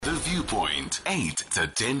Viewpoint, 8 to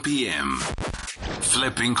 10 p.m.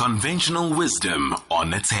 Flipping conventional wisdom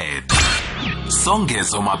on its head.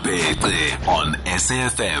 Songezo Mapete on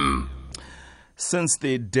SAFM. Since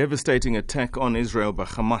the devastating attack on Israel by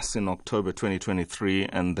Hamas in October 2023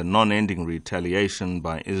 and the non-ending retaliation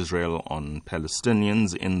by Israel on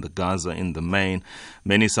Palestinians in the Gaza in the main,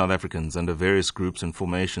 many South Africans under various groups and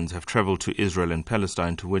formations have traveled to Israel and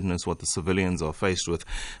Palestine to witness what the civilians are faced with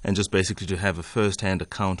and just basically to have a first-hand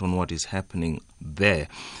account on what is happening there.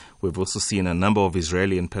 We've also seen a number of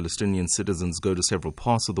Israeli and Palestinian citizens go to several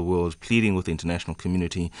parts of the world pleading with the international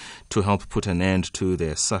community to help put an end to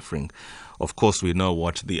their suffering. Of course, we know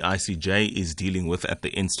what the ICJ is dealing with at the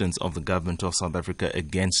instance of the government of South Africa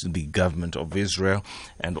against the government of Israel,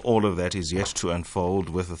 and all of that is yet to unfold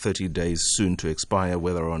with the 30 days soon to expire.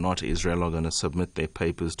 Whether or not Israel are going to submit their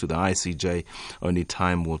papers to the ICJ, only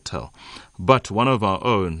time will tell. But one of our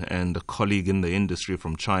own and a colleague in the industry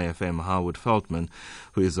from Chai FM, Howard Feldman,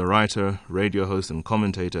 who is a writer, radio host and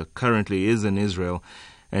commentator, currently is in Israel,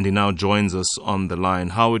 and he now joins us on the line.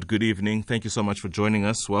 Howard, good evening. Thank you so much for joining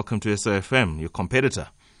us. Welcome to SAFM, your competitor.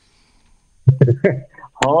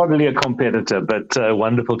 Hardly a competitor, but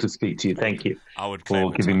wonderful to speak to you. Thank you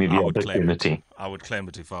for giving me the opportunity. I would claim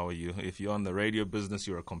it if I were you. If you're on the radio business,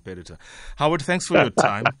 you're a competitor. Howard, thanks for your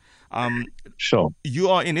time. Sure.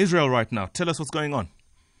 You are in Israel right now. Tell us what's going on.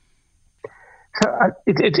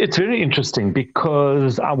 It's very interesting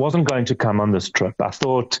because I wasn't going to come on this trip. I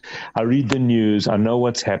thought, I read the news, I know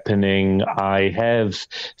what's happening. I have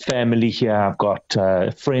family here. I've got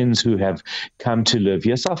friends who have come to live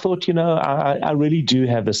here. So I thought, I really do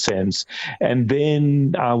have a sense. And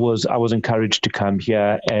then I was encouraged to come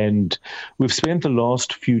here, and we've spent the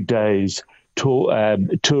last few days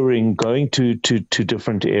touring, going to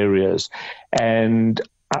different areas. And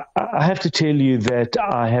I have to tell you that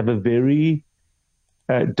I have a very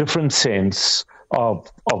different sense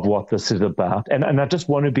of what this is about. And I just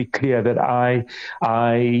want to be clear that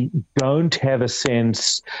I don't have a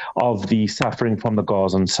sense of the suffering from the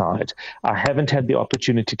Gazan side. I haven't had the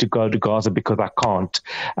opportunity to go to Gaza because I can't.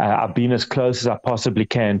 I've been as close as I possibly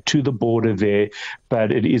can to the border there,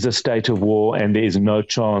 but it is a state of war and there is no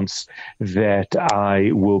chance that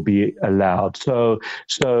I will be allowed. So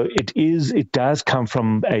it does come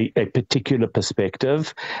from a particular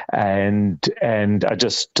perspective, and I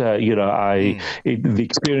just, the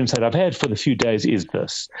experience that I've had for the few days is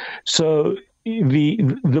this. So the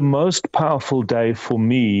most powerful day for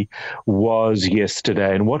me was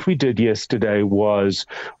yesterday. And what we did yesterday was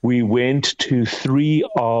we went to 3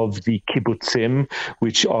 of the kibbutzim,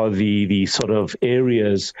 which are the sort of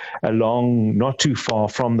areas along not too far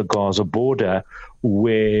from the Gaza border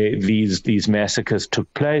where these massacres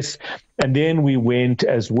took place. And then we went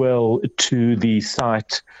as well to the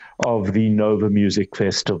site of the Nova Music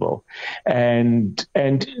Festival. And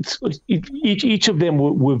each of them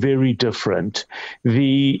were very different.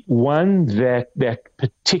 The one that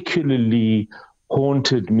particularly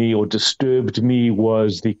haunted me or disturbed me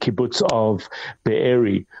was the kibbutz of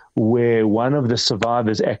Be'eri, where one of the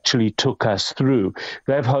survivors actually took us through.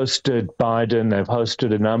 They've hosted Biden, they've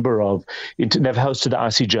hosted a number of, they've hosted the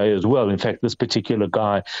ICJ as well. In fact, this particular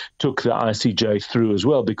guy took the ICJ through as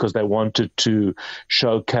well because they wanted to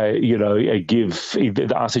showcase, the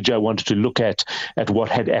ICJ wanted to look at what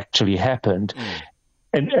had actually happened.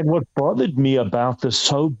 And what bothered me about this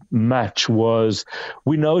so much was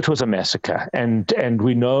we know it was a massacre and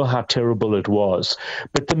we know how terrible it was.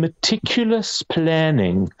 But the meticulous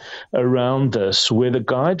planning around this, where the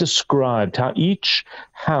guy described how each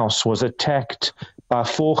house was attacked by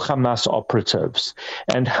 4 Hamas operatives,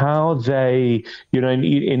 and how they,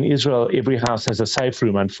 in Israel, every house has a safe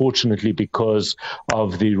room, unfortunately, because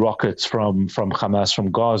of the rockets from Hamas,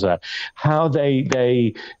 from Gaza, how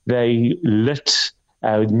they lit,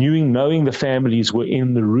 knowing the families were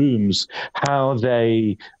in the rooms, how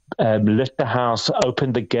they lit the house,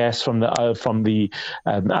 opened the gas from the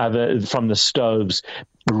stoves,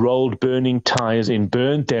 rolled burning tires in,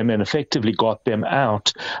 burned them, and effectively got them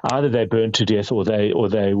out. Either they burned to death, or they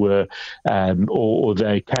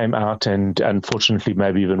came out, and unfortunately,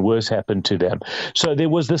 maybe even worse happened to them. So there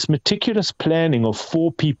was this meticulous planning of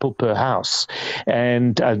 4 people per house,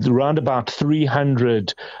 and around about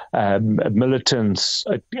 300 militants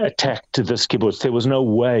attacked this kibbutz. There was no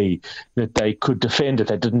way that they could defend it.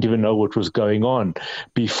 They didn't even know what was going on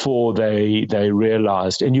before they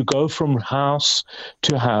realized. And you go from house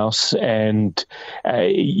to house, and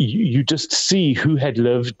you just see who had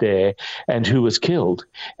lived there and who was killed,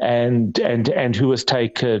 and who was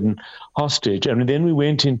taken hostage. And then we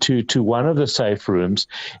went into one of the safe rooms,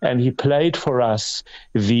 and he played for us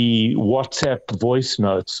the WhatsApp voice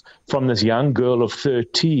notes from this young girl of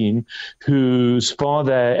 13 whose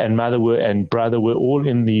father and mother and brother were all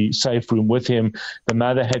in the safe room with him. The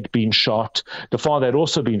mother had been shot. The father had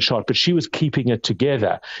also been shot, but she was keeping it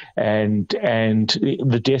together. And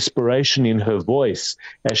the desperation in her voice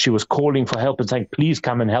as she was calling for help and saying, please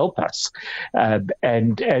come and help us.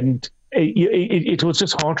 It was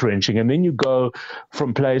just heart-wrenching. And then you go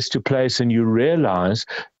from place to place and you realize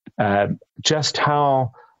just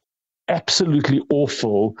how absolutely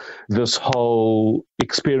awful this whole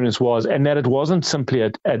experience was, and that it wasn't simply a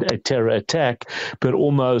terror attack, but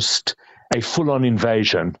almost a full-on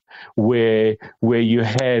invasion where you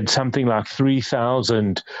had something like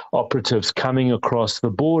 3,000 operatives coming across the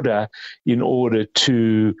border in order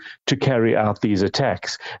to carry out these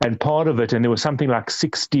attacks. And part of it, and there was something like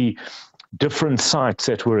 60 different sites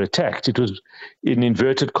that were attacked. It was, in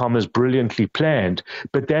inverted commas, brilliantly planned,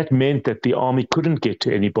 but that meant that the army couldn't get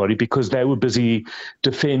to anybody because they were busy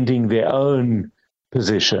defending their own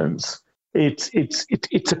positions. I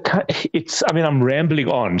mean, I'm rambling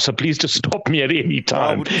on, so please just stop me at any time.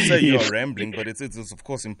 I wouldn't say you're rambling, but it's of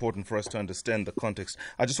course important for us to understand the context.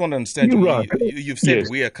 I just want to understand, you've said yes.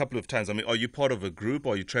 We a couple of times. I mean, are you part of a group?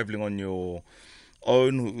 Are you traveling on your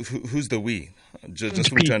own? Who's the we? Just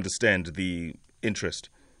for me to understand the interest.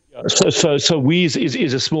 So we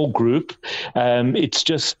is a small group. It's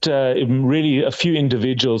just really a few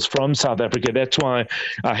individuals from South Africa. That's why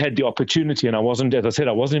I had the opportunity, and I wasn't, as I said,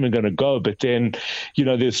 I wasn't even going to go. But then,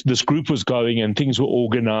 this group was going, and things were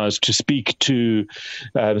organized to speak to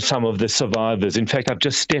some of the survivors. In fact, I've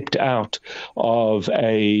just stepped out of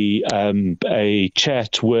a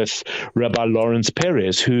chat with Rabbi Lawrence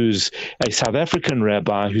Perez, who's a South African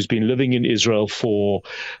rabbi who's been living in Israel for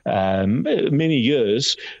many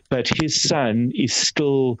years. But his son is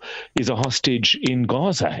a hostage in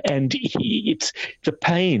Gaza. And it's the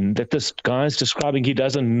pain that this guy is describing. He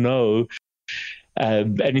doesn't know.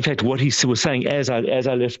 And in fact, what he was saying as I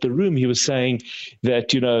left the room, he was saying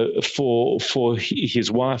that, for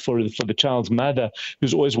his wife or for the child's mother,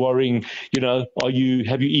 who's always worrying, have you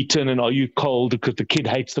eaten and are you cold? Because the kid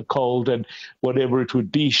hates the cold and whatever it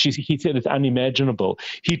would be. He said it's unimaginable.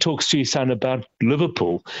 He talks to his son about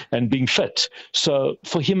Liverpool and being fit. So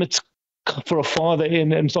for him, it's for a father,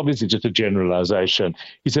 and it's obviously just a generalization.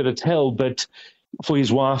 He said it's hell, but for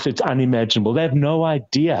his wife, it's unimaginable. They have no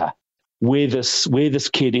idea where this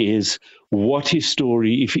kid is, what his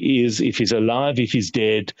story, if he's alive, if he's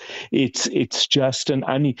dead. It's just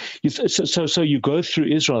so you go through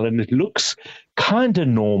Israel and it looks kind of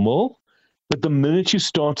normal, but the minute you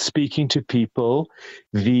start speaking to people,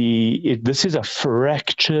 this is a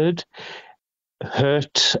fractured,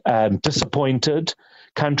 hurt, disappointed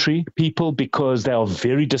country, people, because they are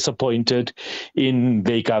very disappointed in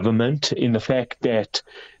their government, in the fact that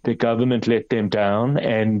the government let them down,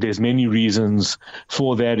 and there's many reasons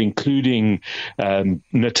for that, including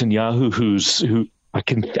Netanyahu, who I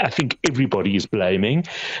think everybody is blaming,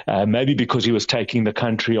 maybe because he was taking the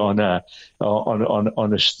country on a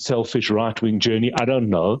selfish right-wing journey. I don't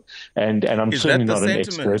know, and I'm certainly not an expert.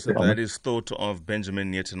 Is that the sentiment that is thought of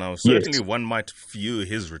Benjamin Netanyahu? Certainly, yes. One might view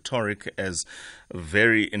his rhetoric as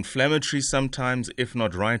very inflammatory sometimes, if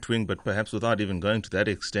not right-wing, but perhaps without even going to that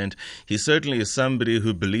extent. He certainly is somebody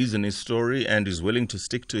who believes in his story and is willing to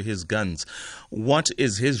stick to his guns. What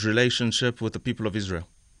is his relationship with the people of Israel?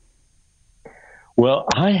 Well,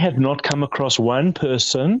 I have not come across one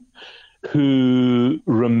person who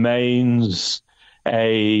remains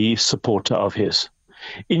a supporter of his.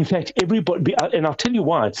 In fact, everybody, and I'll tell you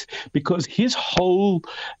why, it's because his whole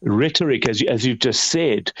rhetoric, as you've just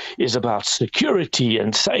said, is about security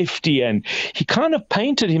and safety, and he kind of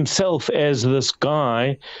painted himself as this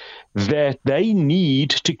guy that they need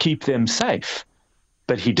to keep them safe,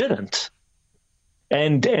 but he didn't.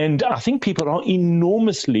 And I think people are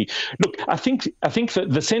enormously look. I think that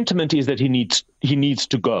the sentiment is that he needs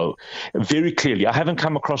to go very clearly. I haven't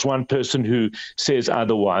come across one person who says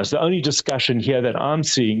otherwise. The only discussion here that I'm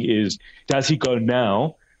seeing is, does he go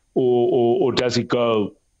now or does he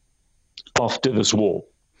go after this war?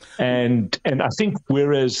 And I think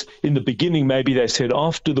whereas in the beginning maybe they said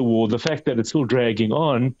after the war, the fact that it's still dragging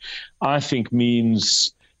on, I think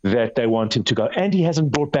means that they want him to go. And he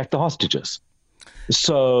hasn't brought back the hostages.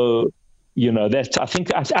 So That's. I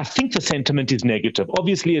think the sentiment is negative.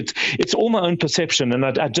 Obviously, it's all my own perception, and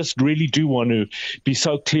I just really do want to be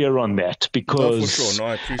so clear on that because. No, for sure. No,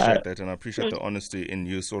 I appreciate that, and I appreciate the honesty in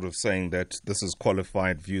you sort of saying that this is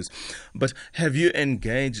qualified views. But have you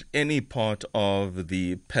engaged any part of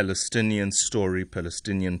the Palestinian story,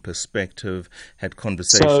 Palestinian perspective? Had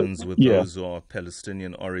conversations with those who are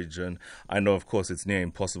Palestinian origin? I know, of course, it's near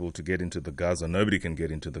impossible to get into the Gaza. Nobody can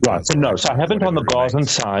get into the Gaza. So I haven't on the Gazan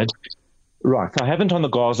side. Right. I haven't on the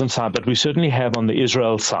Gazan side, but we certainly have on the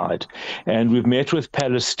Israel side. And we've met with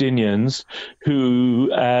Palestinians who,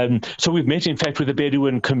 so we've met, in fact, with the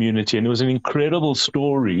Bedouin community. And it was an incredible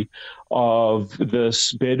story of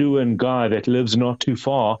this Bedouin guy that lives not too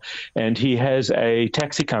far. And he has a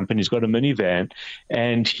taxi company. He's got a minivan.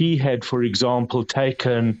 And he had, for example,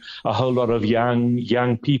 taken a whole lot of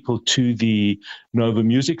young people to the Nova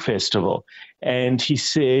Music Festival. And he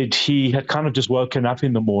said he had kind of just woken up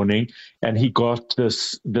in the morning and he got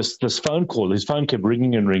this phone call. His phone kept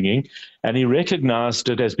ringing and ringing, and he recognized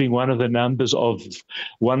it as being one of the numbers of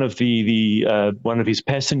one of his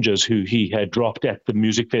passengers who he had dropped at the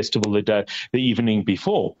music festival the evening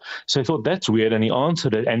before. So he thought, that's weird, and he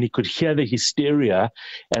answered it, and he could hear the hysteria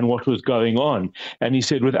and what was going on. And he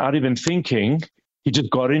said, without even thinking, he just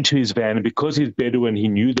got into his van, and because he's Bedouin, he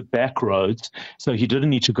knew the back roads, so he didn't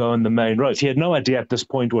need to go on the main roads. He had no idea at this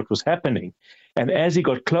point what was happening. And as he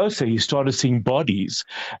got closer, he started seeing bodies,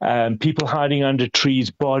 people hiding under trees,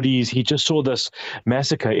 bodies. He just saw this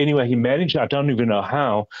massacre. Anyway, he managed, I don't even know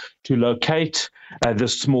how, to locate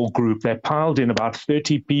this small group. They piled in about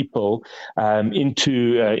 30 people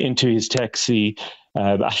into his taxi.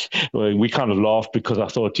 We kind of laughed because I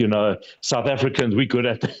thought, South Africans, we're good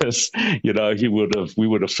at this. We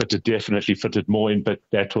would have definitely fitted more in, but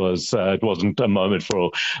that was it wasn't a moment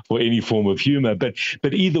for any form of humor. But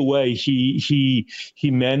either way, he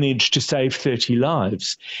managed to save 30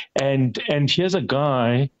 lives, and here's a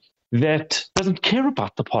guy that doesn't care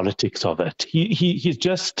about the politics of it. He's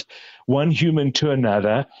just one human to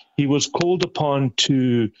another. He was called upon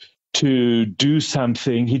to do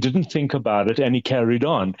something. He didn't think about it, and he carried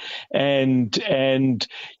on. And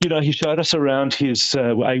he showed us around his.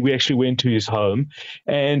 We actually went to his home,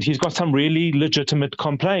 and he's got some really legitimate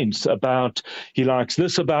complaints about. He likes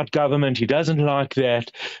this about government. He doesn't like that.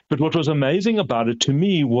 But what was amazing about it to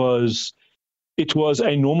me was. It was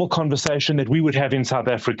a normal conversation that we would have in South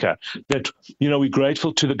Africa, that, we're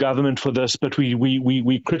grateful to the government for this, but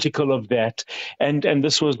we're critical of that. And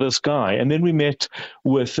this was this guy. And then we met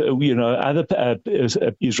with, other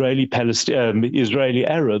Israeli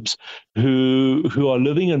Arabs who are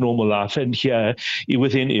living a normal life and here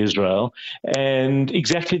within Israel. And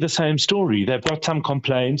exactly the same story. They've got some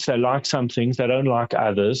complaints. They like some things. They don't like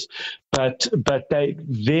others. But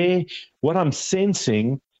what I'm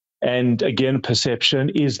sensing, and again, perception,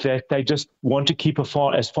 is that they just want to keep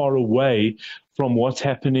as far away from what's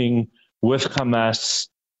happening with Hamas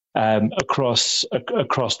across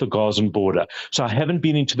the Gazan border. So I haven't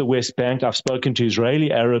been into the West Bank. I've spoken to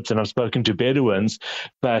Israeli Arabs and I've spoken to Bedouins,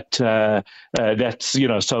 but that's,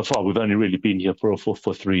 so far we've only really been here for 4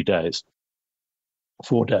 days.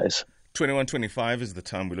 21:25 is the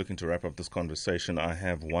time we're looking to wrap up this conversation. I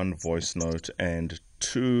have one voice note and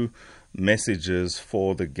 2 messages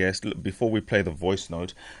for the guest. Before we play the voice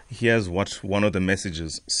note, here's what one of the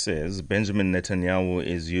messages says. Benjamin Netanyahu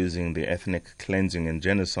is using the ethnic cleansing and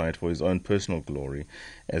genocide for his own personal glory,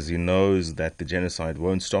 as he knows that the genocide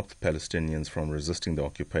won't stop the Palestinians from resisting the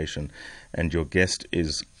occupation, and your guest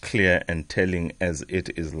is clear and telling as it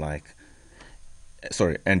is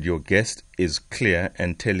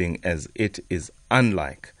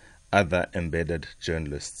unlike other embedded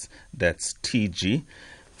journalists. That's TG.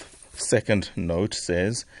 Second note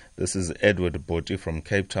says, this is Edward Boti from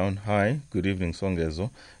Cape Town. Hi, good evening,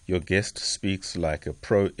 Songezo. Your guest speaks like a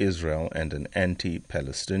pro-Israel and an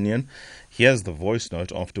anti-Palestinian. Here's the voice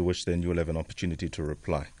note, after which then you'll have an opportunity to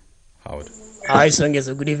reply. Howard. Hi,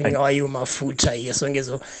 Songezo. Good evening. How are you, Mafuta? Yes,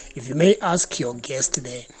 Songezo. If you may ask your guest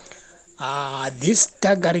there, this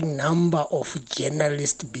staggering number of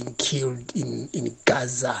journalists being killed in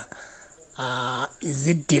Gaza, is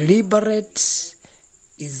it deliberate?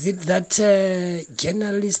 Is it that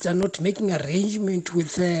journalists are not making arrangement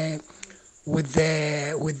with the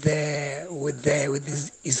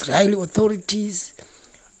Israeli authorities?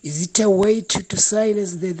 Is it a way to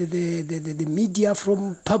silence the media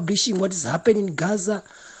from publishing what is happening in Gaza?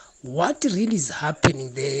 What really is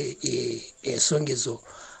happening there, Songezo?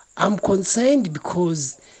 I'm concerned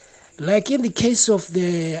because, like in the case of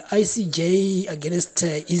the ICJ against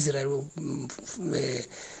Israel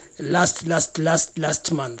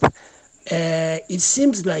last month, it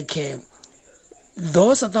seems like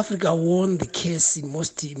though South Africa won the case in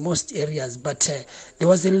most areas, but there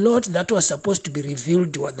was a lot that was supposed to be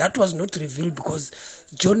revealed that was not revealed because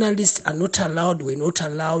journalists were not allowed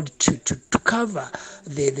to cover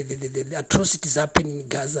the atrocities happening in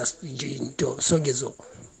Gaza, in Songezo.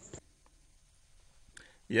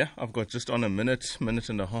 Yeah, I've got just on a minute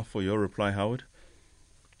and a half for your reply, Howard.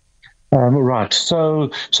 Right. So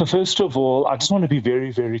first of all, I just want to be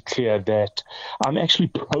very, very clear that I'm actually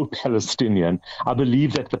pro-Palestinian. I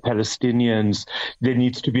believe that the Palestinians, there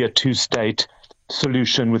needs to be a two-state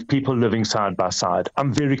solution with people living side by side.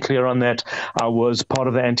 I'm very clear on that. I was part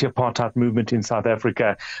of the anti-apartheid movement in South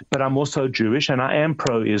Africa, but I'm also Jewish and I am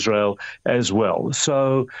pro-Israel as well.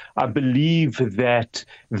 So I believe that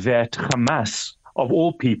Hamas, of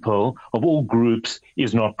all people, of all groups,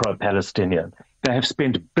 is not pro-Palestinian. They have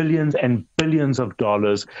spent billions and billions of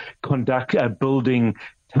dollars building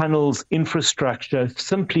tunnels, infrastructure,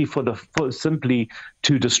 simply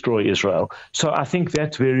to destroy Israel. So I think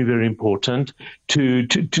that's very, very important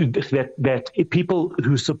that people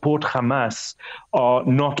who support Hamas are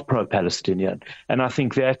not pro-Palestinian. And I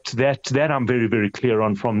think that I'm very, very clear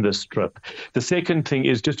on from this trip. The second thing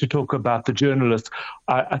is just to talk about the journalists.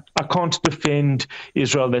 I can't defend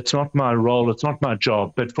Israel. That's not my role. It's not my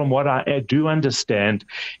job. But from what I do understand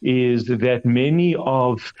is that many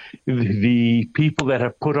of the people that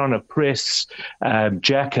have put on a press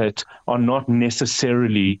jacket are not necessarily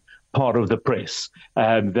part of the press.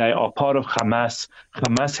 They are part of Hamas.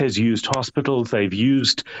 Hamas has used hospitals, they've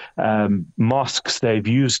used mosques, they've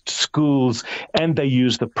used schools, and they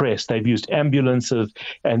use the press. They've used ambulances,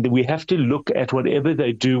 and we have to look at whatever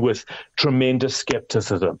they do with tremendous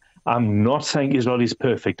skepticism. I'm not saying Israel is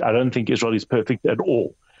perfect. I don't think Israel is perfect at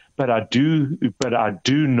all. But I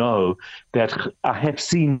do know that I have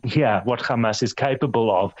seen here what Hamas is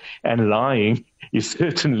capable of, and lying is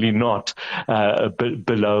certainly not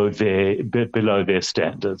below their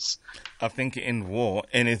standards. I think in war,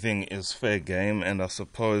 anything is fair game, and I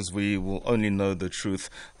suppose we will only know the truth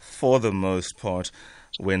for the most part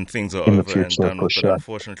when things are over future, and done. But sure.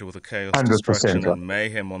 Unfortunately, with the chaos, destruction, and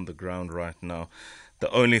mayhem on the ground right now,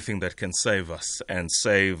 the only thing that can save us and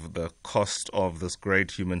save the cost of this great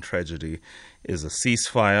human tragedy is a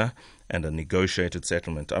ceasefire and a negotiated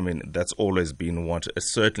settlement. I mean, that's always been what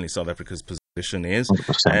certainly South Africa's position is,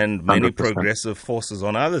 100%, and many 100%. progressive forces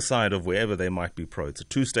on either side of wherever they might be pro. It's a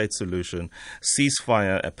two-state solution,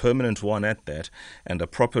 ceasefire, a permanent one at that, and a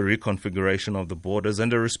proper reconfiguration of the borders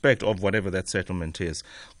and a respect of whatever that settlement is.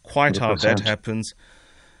 Quite 100%. How that happens,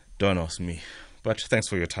 don't ask me. But thanks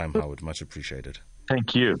for your time, Howard. Much appreciated.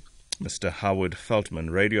 Thank you. Mr. Howard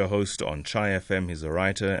Feldman, radio host on Chai FM. He's a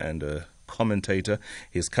writer and a commentator.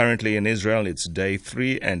 He's currently in Israel. It's day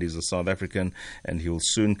 3, and he's a South African, and he'll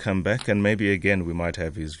soon come back, and maybe again we might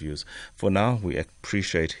have his views. For now, we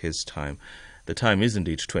appreciate his time. The time is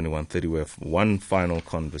indeed 21:30. We have one final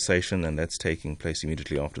conversation, and that's taking place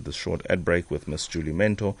immediately after this short ad break with Miss Julie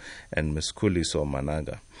Mento and Miss Khuliso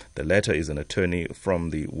Managa. The latter is an attorney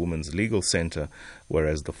from the Women's Legal Center,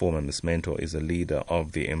 whereas the former Miss Mento is a leader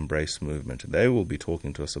of the Embrace movement. They will be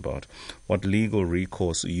talking to us about what legal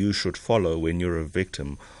recourse you should follow when you're a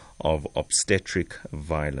victim of obstetric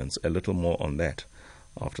violence. A little more on that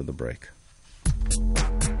after the break.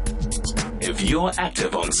 If you're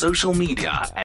active on social media